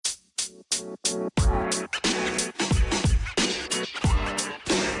Hey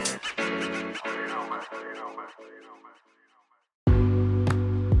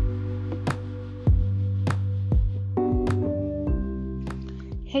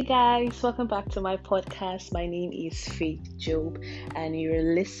guys, welcome back to my podcast. My name is Faith Job, and you're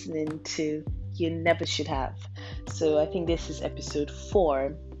listening to You Never Should Have. So, I think this is episode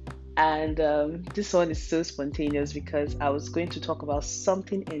 4, and this one is so spontaneous because I was going to talk about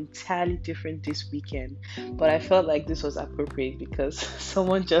something entirely different this weekend, but I felt like this was appropriate because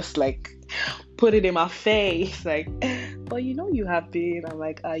someone just like put it in my face, like, but you know, you have been. I'm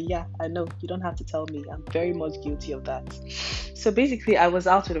like, yeah, I know. You don't have to tell me. I'm very much guilty of that. So basically, I was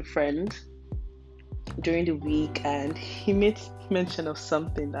out with a friend during the week, and he made mention of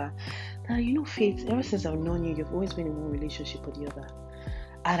something that you know, Faith. Ever since I've known you, you've always been in one relationship or the other,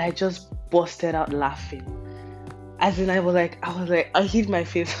 and I just busted out laughing. As in, I hit my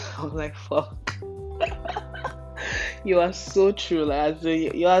face. I was like, fuck. You are so true, like, as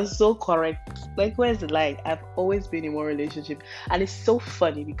in, you are so correct. Like, where's the line? I've always been in one relationship, and it's so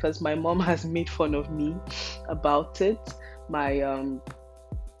funny because my mom has made fun of me about it. My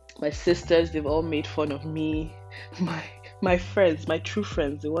sisters, they've all made fun of me. My my friends, my true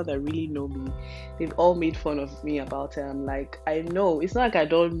friends, the ones that really know me, they've all made fun of me about it. I'm like, I know. It's not like I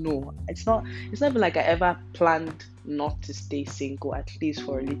don't know. It's not even like I ever planned not to stay single at least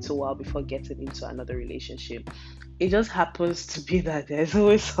for a little while before getting into another relationship. It just happens to be that there's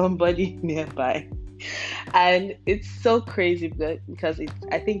always somebody nearby. And it's so crazy because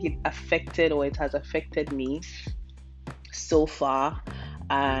I think it has affected me so far,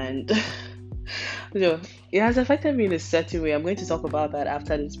 and you know, it has affected me in a certain way. I'm going to talk about that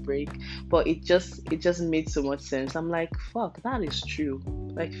after this break, but it just made so much sense. I'm like, fuck, that is true.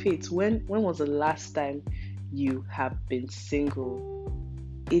 Like, Faith, when was the last time you have been single?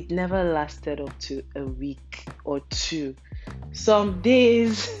 It never lasted up to a week or two. Some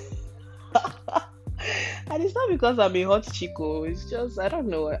days. And it's not because I'm a hot chico, it's just, I don't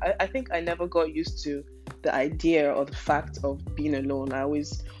know. I think I never got used to the idea or the fact of being alone. I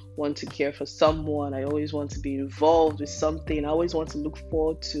always want to care for someone, I always want to be involved with something, I always want to look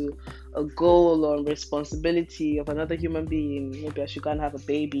forward to a goal or responsibility of another human being. Maybe I should go and have a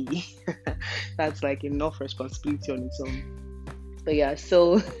baby. That's like enough responsibility on its own. But yeah,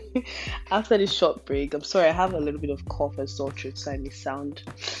 so after this short break, I'm sorry, I have a little bit of cough and sore throat, so I may sound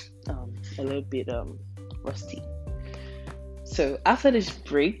a little bit rusty. So after this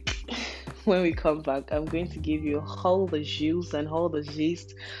break, when we come back, I'm going to give you all the juice and all the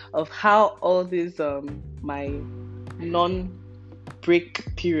gist of how all these my non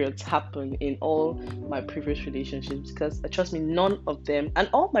break periods happen in all my previous relationships. Because trust me, none of them and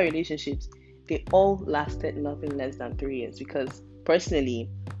all my relationships, they all lasted nothing less than 3 years. Because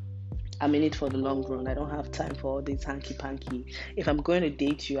personally, I'm in it for the long run. I don't have time for all this hanky panky. If I'm going to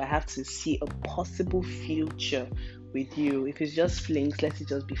date you, I have to see a possible future with you. If it's just flings, let it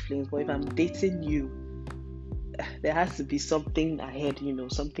just be flings. But if I'm dating you, there has to be something ahead,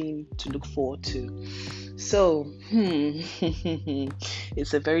 something to look forward to. So,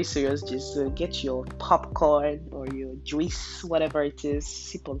 it's a very serious gist. So get your popcorn or your juice, whatever it is,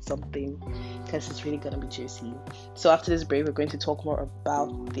 sip on something because it's really gonna be juicy. So after this break, we're going to talk more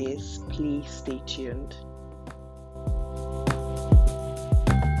about this. Please stay tuned.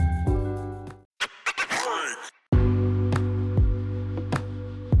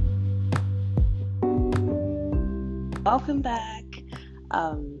 Welcome back.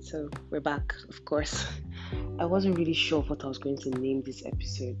 So we're back, of course. I wasn't really sure what I was going to name this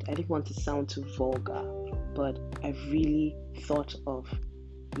episode. I didn't want to sound too vulgar, but I really thought of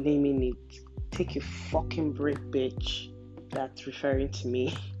naming it Take Your Fucking Break, Bitch. That's referring to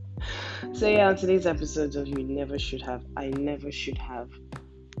me. So yeah, on today's episode of You Never Should Have, I never should have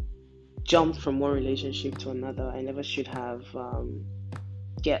jumped from one relationship to another. I never should have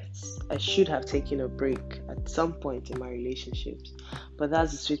yes, I should have taken a break at some point in my relationships. But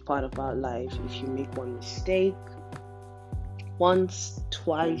that's the sweet part about life. If you make one mistake, once,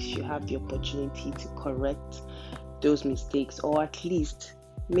 twice, you have the opportunity to correct those mistakes or at least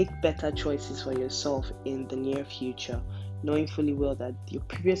make better choices for yourself in the near future, knowing fully well that your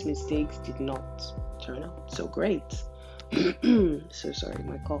previous mistakes did not turn out so great. So sorry,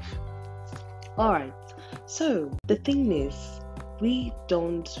 my cough. Alright, so the thing is, we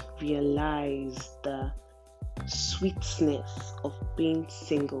don't realize the sweetness of being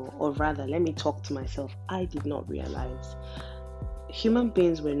single, or rather, let me talk to myself. I did not realize Human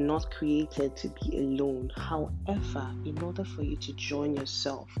beings were not created to be alone. However, in order for you to join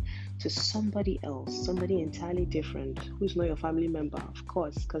yourself to somebody else, somebody entirely different, who's not your family member, of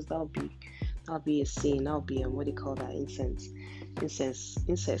course, because that'll be a sin, that'll be what do you call that?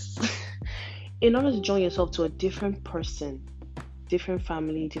 Incest. In order to join yourself to a different person, different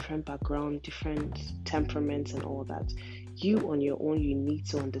family, different background, different temperaments, and all that, you on your own, you need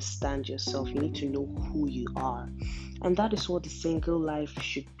to understand yourself. You need to know who you are. And that is what the single life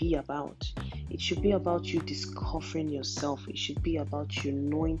should be about. It should be about you discovering yourself. It should be about you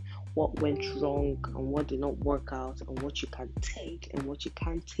knowing what went wrong and what did not work out, and what you can take and what you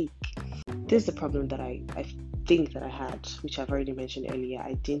can't take. This is the problem that I think that I had, which I've already mentioned earlier.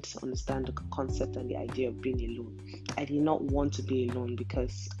 I didn't understand the concept and the idea of being alone. I did not want to be alone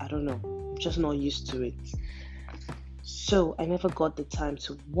because, I don't know, I'm just not used to it. So I never got the time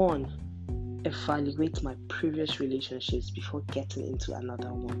to, one, evaluate my previous relationships before getting into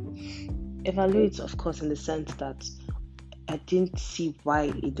another one. Evaluate, of course, in the sense that I didn't see why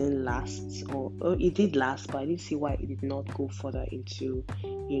it didn't last, or it did last, but I didn't see why it did not go further into,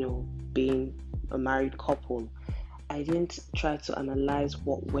 being a married couple. I didn't try to analyze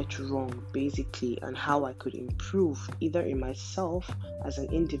what went wrong, basically, and how I could improve, either in myself as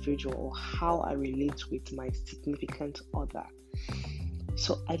an individual or how I relate with my significant other.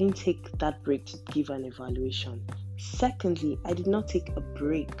 So I didn't take that break to give an evaluation. Secondly, I did not take a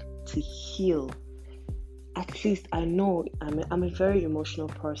break to heal. At least I know I'm a very emotional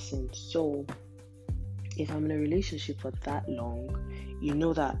person. So if I'm in a relationship for that long, you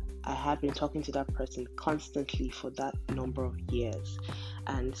know that I have been talking to that person constantly for that number of years.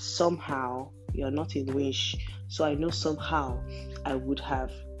 And somehow, you're not in wish. So I know somehow I would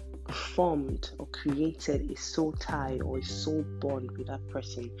have formed or created a soul tie or a soul bond with that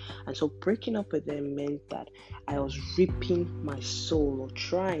person. And so breaking up with them meant that I was ripping my soul, or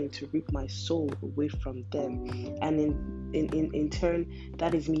trying to rip my soul away from them. And in turn,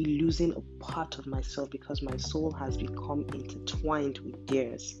 that is me losing a part of myself, because my soul has become intertwined with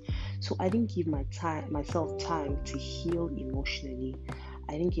theirs. So I didn't give myself time to heal emotionally.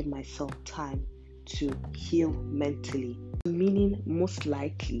 I didn't give myself time to heal mentally. Meaning, most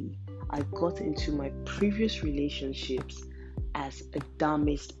likely, I got into my previous relationships as a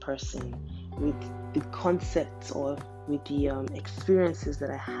damaged person, with the concepts or with the experiences that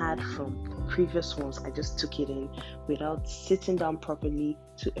I had from the previous ones. I just took it in without sitting down properly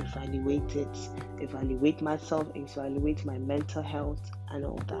to evaluate myself, evaluate my mental health and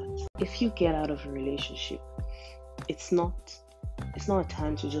all that. If you get out of a relationship, it's not a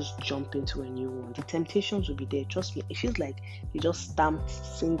time to just jump into a new one. The temptations will be there. Trust me, it feels like they just stamped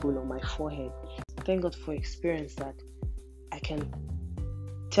single on my forehead. Thank God for experience that I can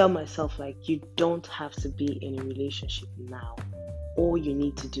tell myself, like, you don't have to be in a relationship now. All you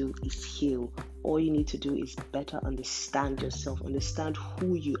need to do is heal. All you need to do is better understand yourself, understand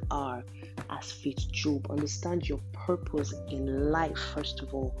who you are as Faith Job, understand your purpose in life. First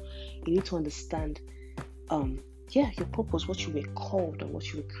of all, you need to understand your purpose, what you were called and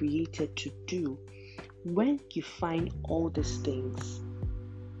what you were created to do. When you find all these things,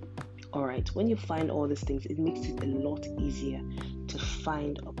 it makes it a lot easier to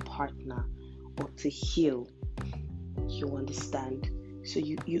find a partner or to heal. You understand? So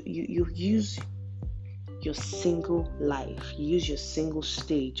you use your single life, you use your single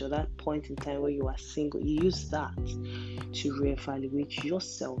stage, or that point in time where you are single, you use that to reevaluate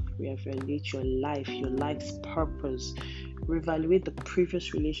yourself, reevaluate your life, your life's purpose, reevaluate the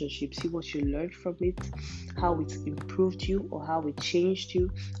previous relationship, see what you learned from it, how it improved you or how it changed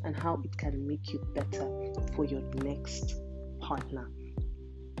you, and how it can make you better for your next partner.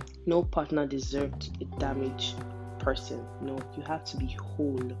 No partner deserves a damaged person. No, you have to be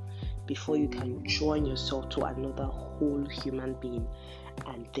whole before you can join yourself to another whole human being,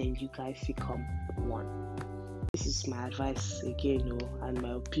 and then you guys become one. This is my advice again, and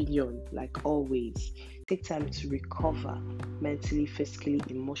my opinion, like always. Take time to recover mentally, physically,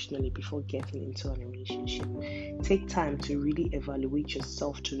 emotionally before getting into a relationship. Take time to really evaluate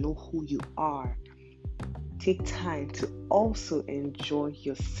yourself, to know who you are. Take time to also enjoy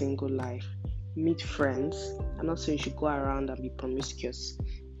your single life. Meet friends. I'm not saying you should go around and be promiscuous.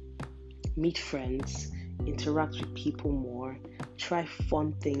 Meet friends, interact with people more, try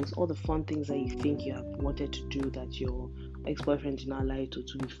fun things, all the fun things that you think you have wanted to do that your ex-boyfriend did not allow you to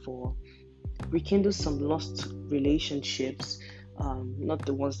do before. Rekindle some lost relationships, not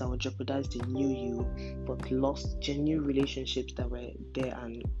the ones that would jeopardize the new you, but lost genuine relationships that were there,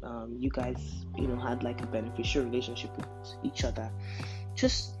 and you guys, had like a beneficial relationship with each other.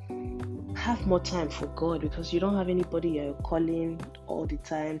 Just have more time for God, because you don't have anybody you're calling all the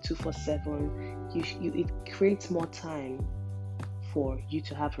time 247. It creates more time for you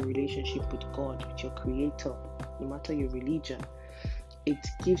to have a relationship with God, with your creator, no matter your religion. It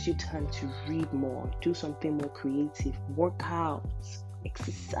gives you time to read more, do something more creative, work out,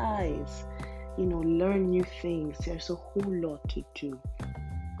 exercise, learn new things. There's a whole lot to do.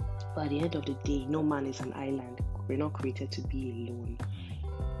 But at the end of the day, no man is an island. We're not created to be alone.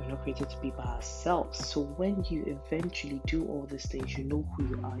 We're not created to be by ourselves. So when you eventually do all these things, you know who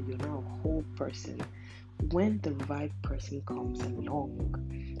you are. You're now a whole person. When the right person comes along,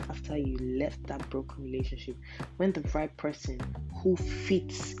 after you left that broken relationship, when the right person who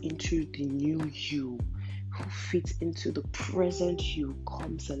fits into the new you, who fits into the present you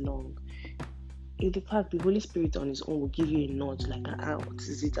comes along, in fact, the Holy Spirit on his own will give you a nudge like, what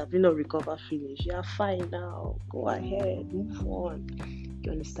is it? Have you not recovered? Finish? Yeah, fine now. Go ahead, move on.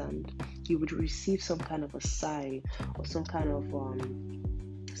 You understand? You would receive some kind of a sign, or some kind of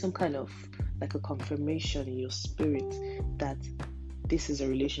like a confirmation in your spirit that this is a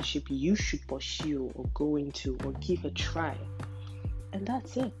relationship you should pursue or go into or give a try. And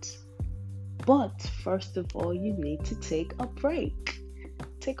that's it. But first of all, you need to take a break.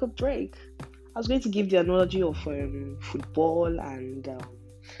 Take a break. I was going to give the analogy of football and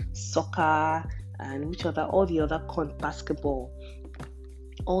soccer and basketball,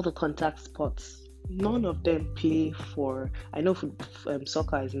 all the contact sports. None of them play for, I know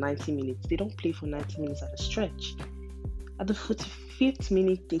soccer is 90 minutes. They don't play for 90 minutes at a stretch. At the 45th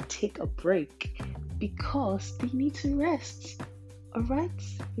minute, they take a break because they need to rest. Alright?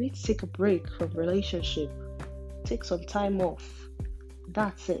 You need to take a break from relationship. Take some time off.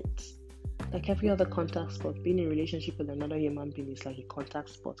 That's it. Like every other contact sport, being in a relationship with another human being is like a contact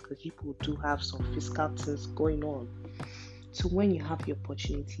sport, because people do have some physical things going on. So when you have the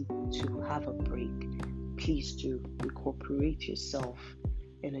opportunity to have a break, please do recuperate yourself,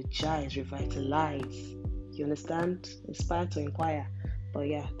 energize, revitalize. You understand? Inspire to inquire. But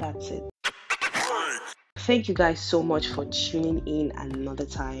yeah, that's it. Thank you guys so much for tuning in another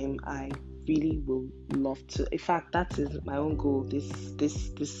time. I really will love to. In fact, that is my own goal this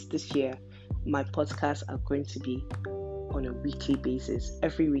year. My podcasts are going to be on a weekly basis.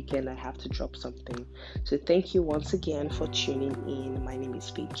 Every weekend I have to drop something. So thank you once again for tuning in. My name is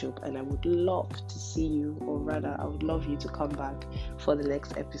Faith Job, and I would love to see you, or rather I would love you to come back for the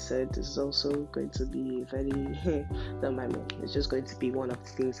next episode. This is also going to be it's just going to be one of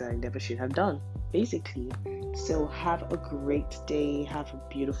the things that I never should have done, basically. So have a great day. Have a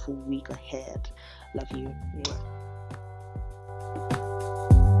beautiful week ahead. Love you. Mwah.